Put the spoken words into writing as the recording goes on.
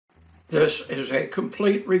This is a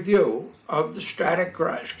complete review of the Static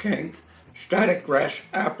Grass King Static Grass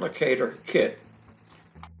Applicator Kit.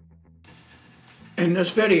 In this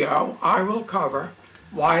video, I will cover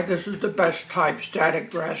why this is the best type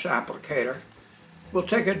static grass applicator. We'll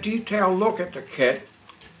take a detailed look at the kit.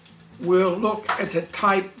 We'll look at the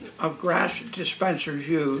type of grass dispensers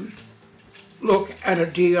used, look at a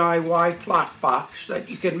DIY FlockBox that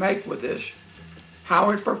you can make with this, how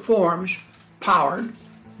it performs powered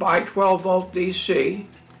by 12 volt DC,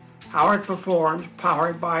 how it performs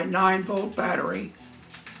powered by 9 volt battery,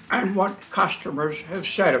 and what customers have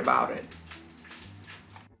said about it.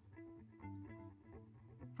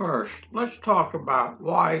 First, let's talk about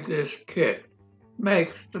why this kit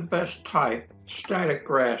makes the best type static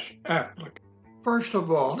grass applicator. First of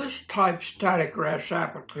all, this type static grass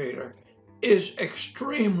applicator is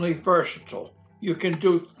extremely versatile. You can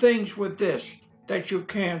do things with this that you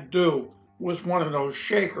can't do with one of those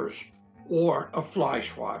shakers or a fly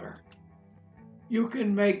swatter. You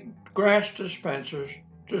can make grass dispensers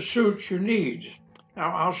to suit your needs.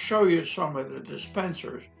 Now I'll show you some of the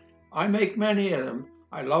dispensers. I make many of them.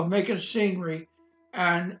 I love making scenery,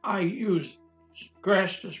 and I use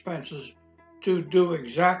grass dispensers to do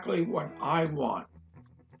exactly what I want.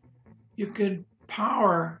 You can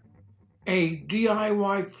power a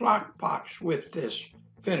DIY FlockBox with this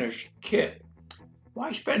finished kit.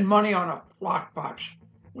 Why spend money on a FlockBox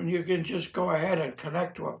when you can just go ahead and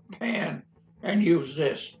connect to a pan and use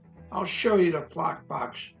this? I'll show you the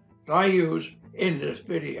FlockBox that I use in this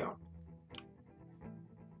video.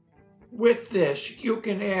 With this, you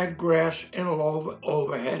can add grass in low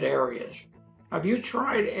overhead areas. Have you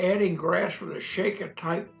tried adding grass with a shaker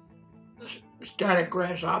type static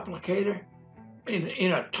grass applicator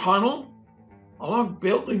in a tunnel, along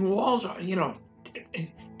building walls,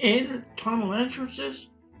 in tunnel entrances,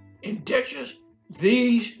 in ditches?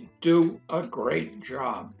 These do a great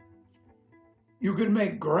job. You can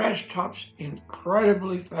make grass tops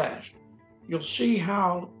incredibly fast. You'll see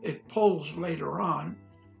how it pulls later on,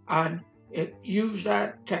 and it used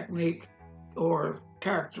that technique or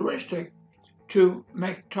characteristic to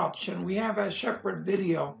make tufts, and we have a separate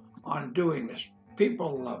video on doing this.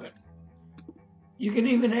 People love it. You can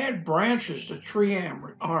even add branches to tree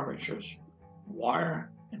armatures, wire,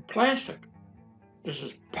 and plastic. This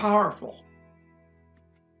is powerful.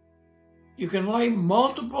 You can lay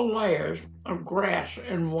multiple layers of grass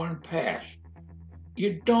in one pass.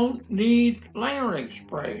 You don't need layering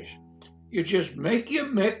sprays. You just make your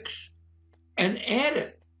mix and add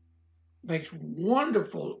it. Makes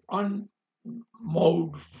wonderful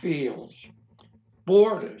unmowed fields,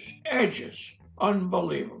 borders, edges,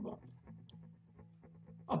 unbelievable.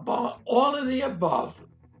 All of the above,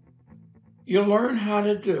 you learn how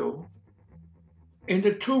to do in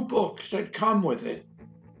the 2 books that come with it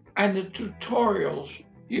and the tutorials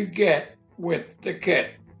you get with the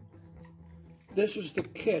kit. This is the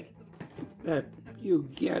kit that you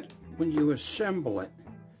get when you assemble it.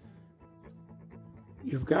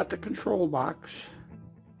 You've got the control box,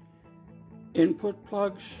 input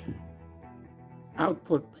plugs,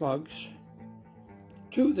 output plugs.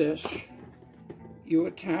 To this, you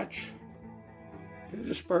attach to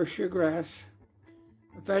disperse your grass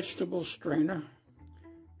a vegetable strainer.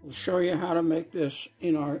 We'll show you how to make this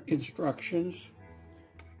in our instructions,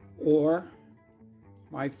 or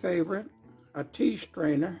my favorite, a tea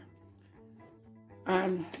strainer.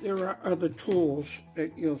 And there are other tools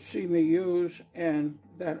that you'll see me use and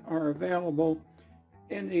that are available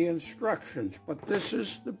in the instructions. But this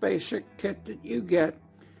is the basic kit that you get.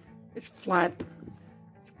 It's flat,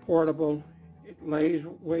 it's portable, it lays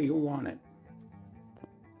where you want it.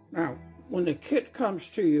 Now, when the kit comes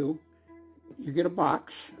to you, you get a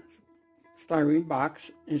box, styrene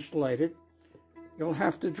box, insulated. You'll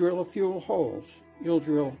have to drill a few holes. You'll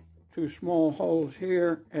drill 2 small holes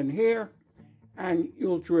here and here, and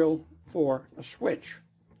you'll drill for a switch.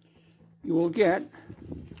 You will get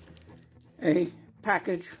a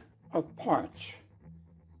package of parts,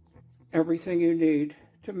 everything you need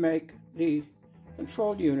to make the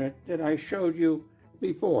control unit that I showed you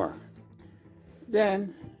before.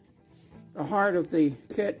 Then the heart of the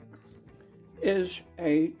kit is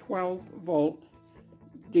a 12 volt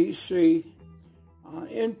DC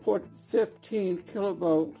input, 15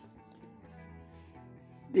 kilovolt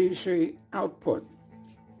DC output.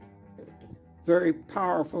 Very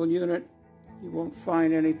powerful unit. You won't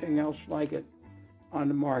find anything else like it on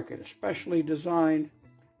the market, especially designed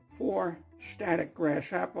for static grass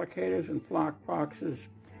applicators and FlockBoxes.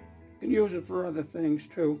 You can use it for other things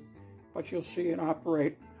too, but you'll see it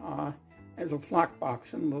operate as a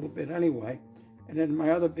FlockBox in a little bit anyway. And in my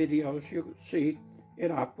other videos, you'll see it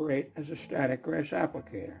operate as a static grass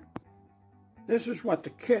applicator. This is what the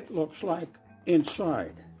kit looks like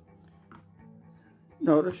inside.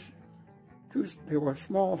 Notice there were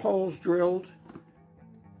small holes drilled.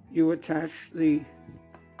 You attach the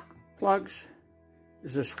plugs.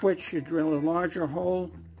 There's a switch. You drill a larger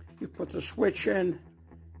hole. You put the switch in.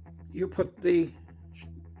 You put the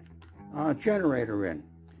generator in.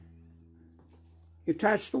 You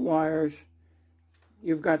attach the wires.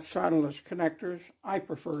 You've got solderless connectors. I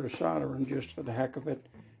prefer to solder them just for the heck of it,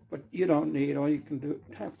 but you don't need. All you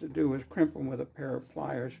have to do is crimp them with a pair of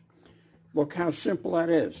pliers. Look how simple that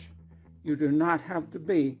is. You do not have to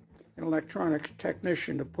be an electronics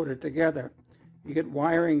technician to put it together. You get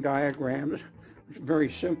wiring diagrams. It's very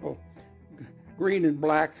simple. Green and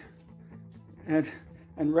black and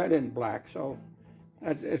red and black. So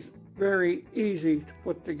it's very easy to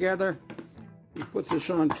put together. You put this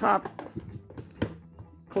on top,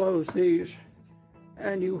 close these,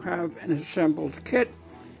 and you have an assembled kit.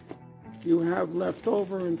 You have left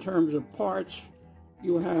over in terms of parts.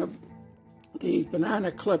 You have the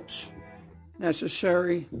banana clips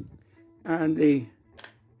necessary and the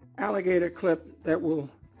alligator clip that will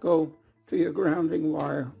go to your grounding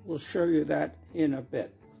wire. We'll show you that in a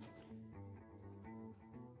bit.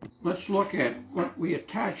 Let's look at what we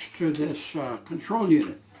attach to this control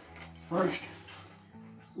unit. First,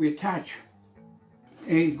 we attach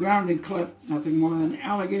a grounding clip, nothing more than an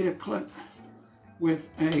alligator clip with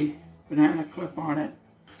a banana clip on it.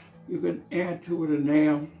 You can add to it a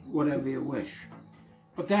nail, whatever you wish.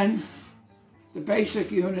 But then the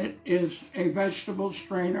basic unit is a vegetable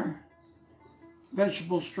strainer.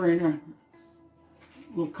 Vegetable strainer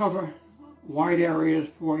will cover wide areas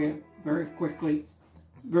for you very quickly,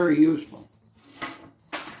 very useful.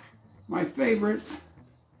 My favorite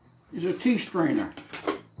is a tea strainer.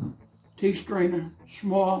 Tea strainer,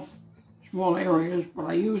 small areas, but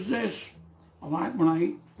I use this a lot when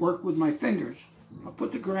I work with my fingers. I'll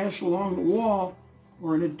put the grass along the wall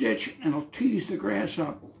or in a ditch and I'll tease the grass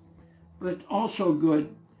up. But it's also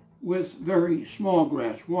good with very small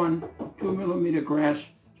grass, 1 or 2 millimeter grass,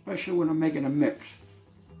 especially when I'm making a mix.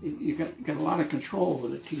 You get a lot of control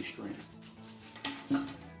with a tea strainer.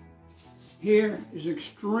 Here is an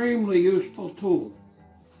extremely useful tool.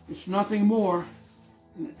 It's nothing more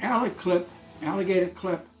than an alligator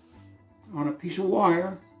clip on a piece of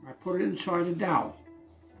wire. I put it inside a dowel.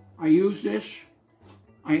 I use this.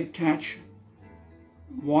 I attach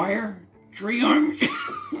wire, tree arm,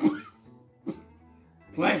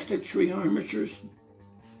 plastic tree armatures.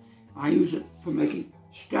 I use it for making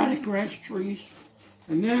static grass trees.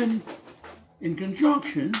 And then, in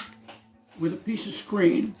conjunction with a piece of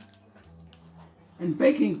screen and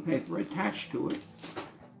baking paper attached to it,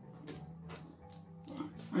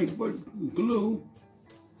 I put glue,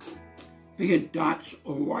 be it dots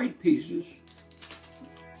or white pieces,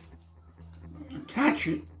 attach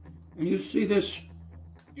it, and you see this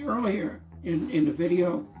earlier in the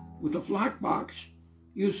video with the FlockBox.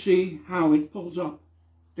 You see how it pulls up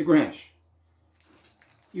the grass.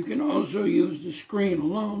 You can also use the screen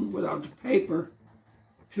alone without the paper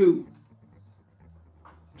to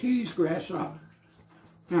tease grass up.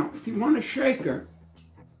 Now, if you want a shaker,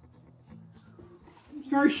 it's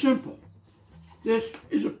very simple. This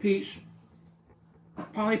is a piece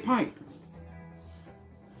of poly pipe.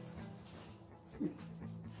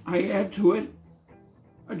 I add to it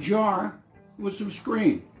a jar with some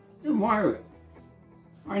screen and wire it.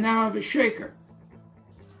 I now have a shaker.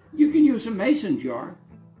 You can use a mason jar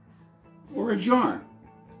or a jar.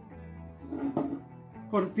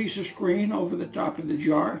 Put a piece of screen over the top of the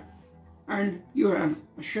jar and you have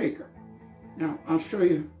a shaker. Now I'll show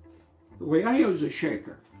you the way I use a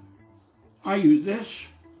shaker. I use this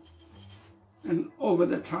and over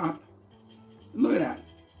the top. Look at that.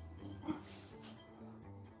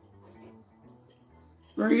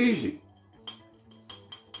 Very easy.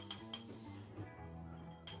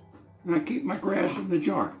 And I keep my grass in the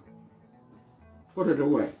jar. Put it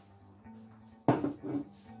away.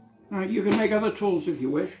 Now you can make other tools if you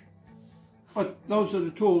wish, but those are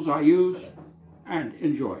the tools I use and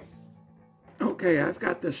enjoy. Okay, I've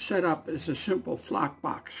got this set up as a simple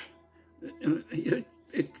FlockBox.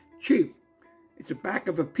 It's cheap. It's the back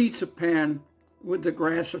of a pizza pan with the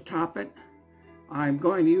grass atop it. I'm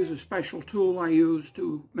going to use a special tool I use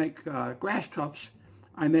to make grass tufts.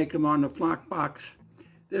 I make them on the FlockBox.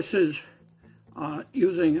 This is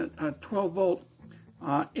using a 12-volt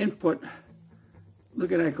input.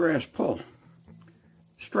 Look at that grass pull.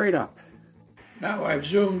 Straight up. Now I've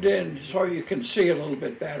zoomed in so you can see a little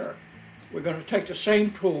bit better. We're going to take the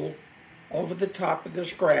same tool over the top of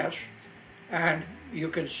this grass, and you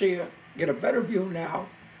can see Get a better view now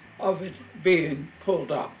of it being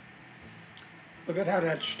pulled up. Look at how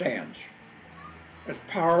that stands. It's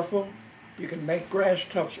powerful. You can make grass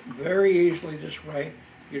tufts very easily this way.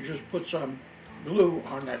 You just put some glue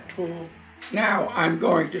on that tool. Now I'm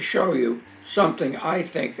going to show you something I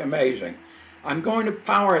think amazing. I'm going to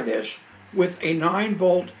power this with a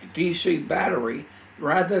 9-volt DC battery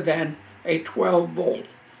rather than a 12-volt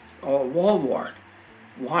wall wart.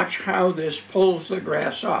 Watch how this pulls the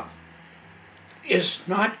grass up. It's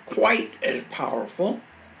not quite as powerful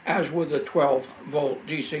as with a 12-volt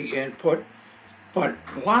DC input, but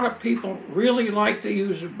a lot of people really like to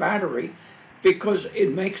use a battery because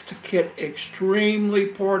it makes the kit extremely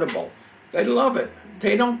portable. They love it.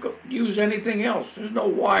 They don't use anything else. There's no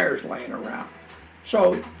wires laying around.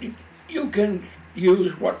 So you can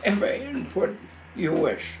use whatever input you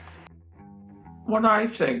wish. What I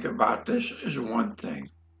think about this is one thing,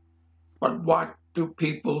 but what do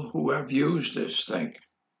people who have used this think?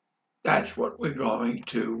 That's what we're going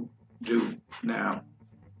to do now.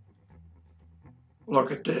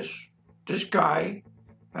 Look at this. This guy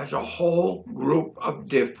has a whole group of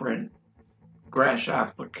different grass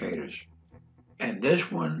applicators, and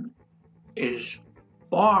this one is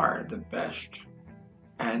far the best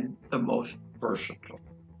and the most versatile.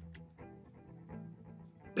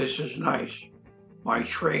 This is nice. My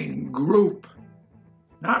trained group,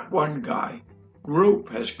 not one guy, group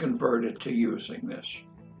has converted to using this.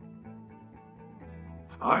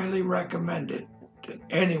 Highly recommend it to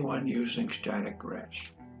anyone using static grass,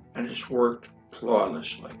 and it's worked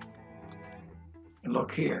flawlessly. And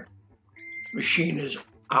look here, machine is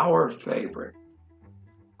our favorite.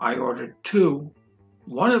 I ordered 2,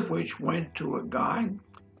 one of which went to a guy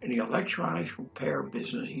in the electronics repair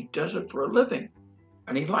business. He does it for a living,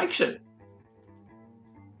 and he likes it.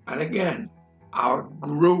 And again, our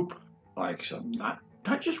group likes them, not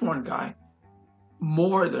just one guy,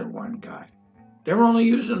 more than one guy. They're only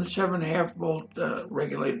using a 7.5-volt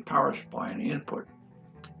regulated power supply in the input.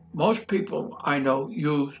 Most people I know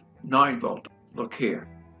use 9-volt. Look here,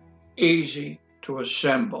 easy to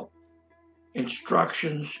assemble.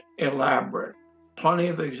 Instructions elaborate, plenty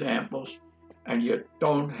of examples, and you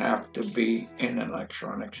don't have to be an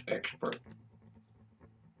electronics expert.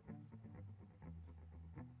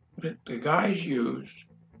 The guys use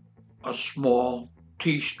a small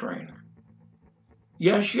tea strainer.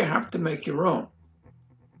 Yes, you have to make your own.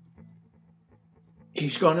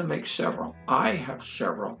 He's going to make several. I have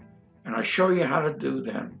several, and I show you how to do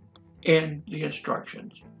them in the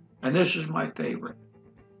instructions. And this is my favorite.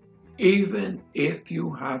 Even if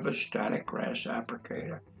you have a static grass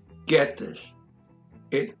applicator, get this.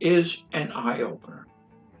 It is an eye-opener.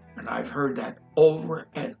 And I've heard that over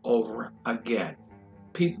and over again.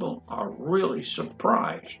 People are really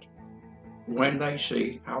surprised when they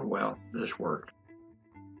see how well this works.